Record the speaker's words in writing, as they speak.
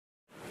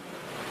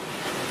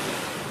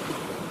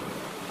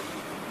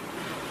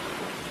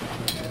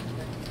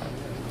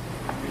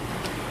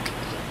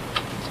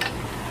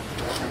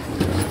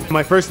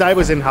My first dive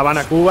was in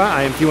Havana, Cuba.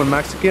 I am Cuban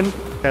Mexican.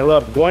 I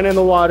love going in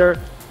the water,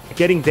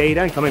 getting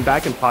data, and coming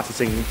back and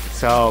processing.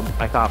 So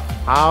I thought,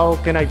 how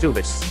can I do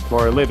this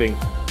for a living?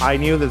 I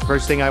knew the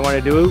first thing I want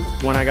to do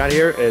when I got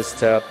here is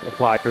to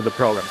apply for the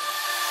program.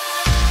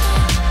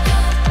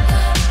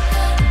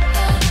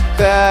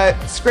 The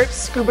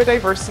Scripps SCUBA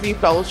DIVERsity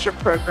Fellowship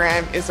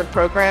Program is a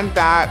program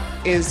that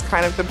is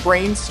kind of the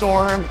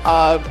brainstorm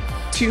of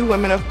two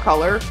women of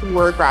color who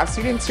were grad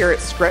students here at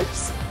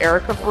Scripps,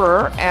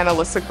 Ferrer and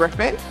Alyssa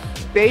Griffin.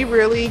 They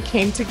really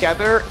came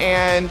together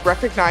and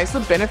recognized the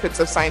benefits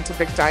of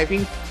scientific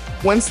diving.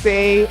 Once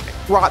they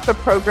brought the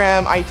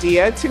program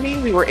idea to me,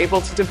 we were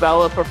able to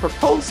develop a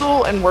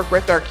proposal and work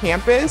with our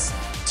campus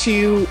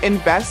to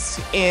invest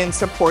in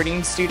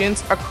supporting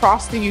students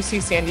across the UC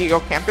San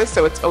Diego campus.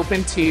 So it's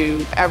open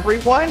to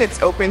everyone.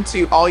 It's open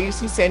to all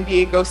UC San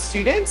Diego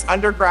students,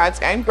 undergrads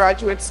and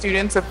graduate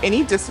students of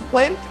any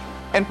discipline,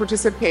 and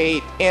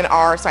participate in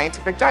our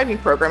scientific diving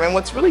program. And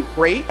what's really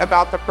great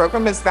about the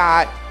program is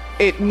that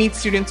it meets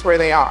students where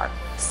they are.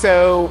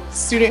 So a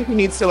student who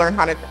needs to learn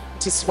how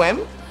to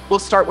swim, we'll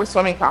start with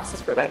swimming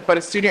classes for them. But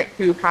a student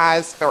who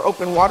has their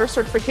open water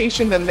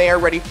certification, then they are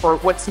ready for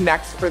what's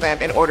next for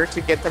them in order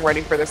to get them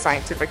ready for the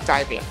scientific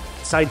diving.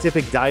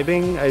 Scientific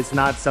diving is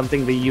not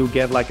something that you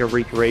get like a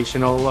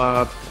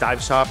recreational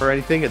dive shop or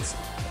anything. It's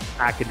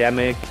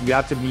academic. You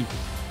have to be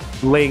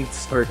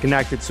linked or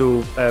connected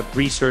to a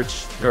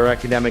research or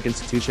academic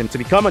institution to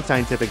become a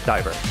scientific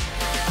diver.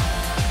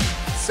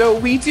 So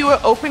we do an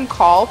open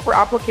call for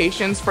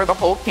applications for the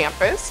whole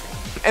campus.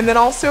 And then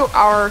also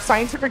our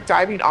scientific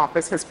diving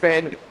office has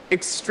been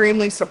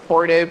extremely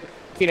supportive.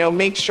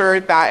 Make sure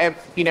that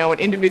if, an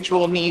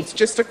individual needs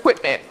just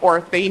equipment or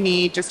if they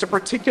need just a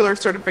particular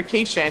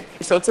certification.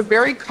 So it's a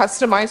very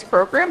customized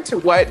program to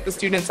what the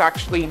students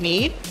actually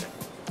need.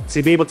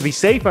 To be able to be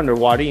safe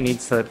underwater, you need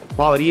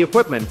quality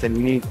equipment and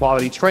you need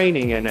quality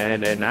training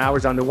and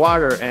hours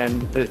underwater.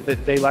 And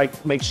they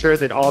make sure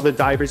that all the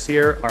divers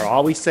here are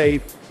always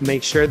safe,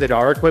 make sure that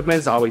our equipment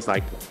is always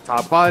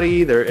top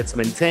quality, it's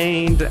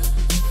maintained.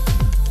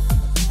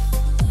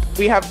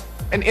 We have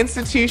an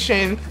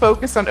institution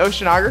focused on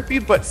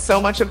oceanography, but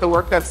so much of the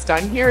work that's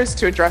done here is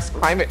to address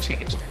climate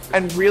change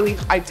and really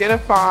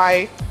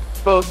identify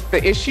both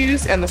the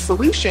issues and the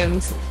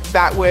solutions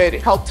that would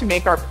help to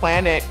make our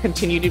planet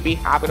continue to be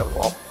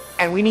habitable.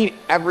 And we need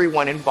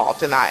everyone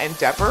involved in that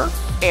endeavor.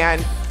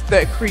 And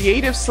the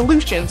creative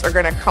solutions are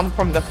going to come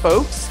from the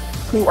folks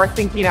who are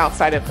thinking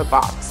outside of the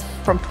box,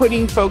 from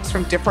putting folks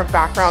from different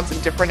backgrounds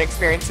and different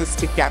experiences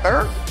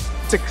together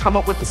to come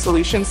up with the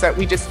solutions that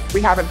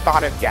we haven't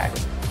thought of yet.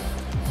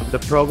 The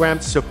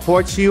program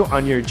supports you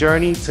on your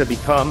journey to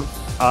become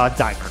a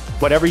diver,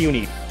 whatever you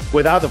need.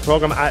 Without the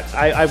program,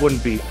 I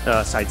wouldn't be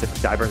a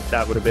scientific diver.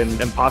 That would have been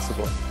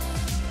impossible.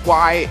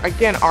 Why,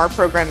 again, our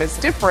program is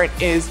different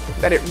is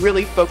that it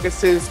really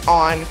focuses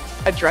on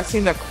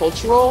addressing the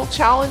cultural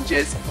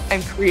challenges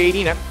and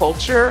creating a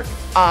culture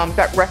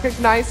that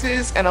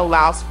recognizes and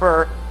allows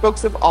for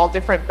folks of all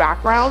different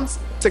backgrounds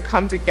to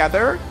come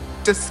together,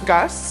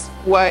 discuss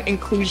what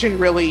inclusion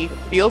really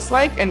feels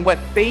like and what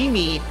they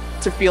need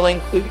to feel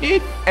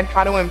included and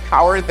how to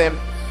empower them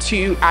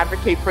to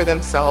advocate for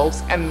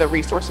themselves and the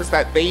resources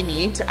that they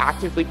need to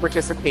actively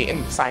participate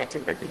in the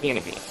scientific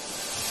community.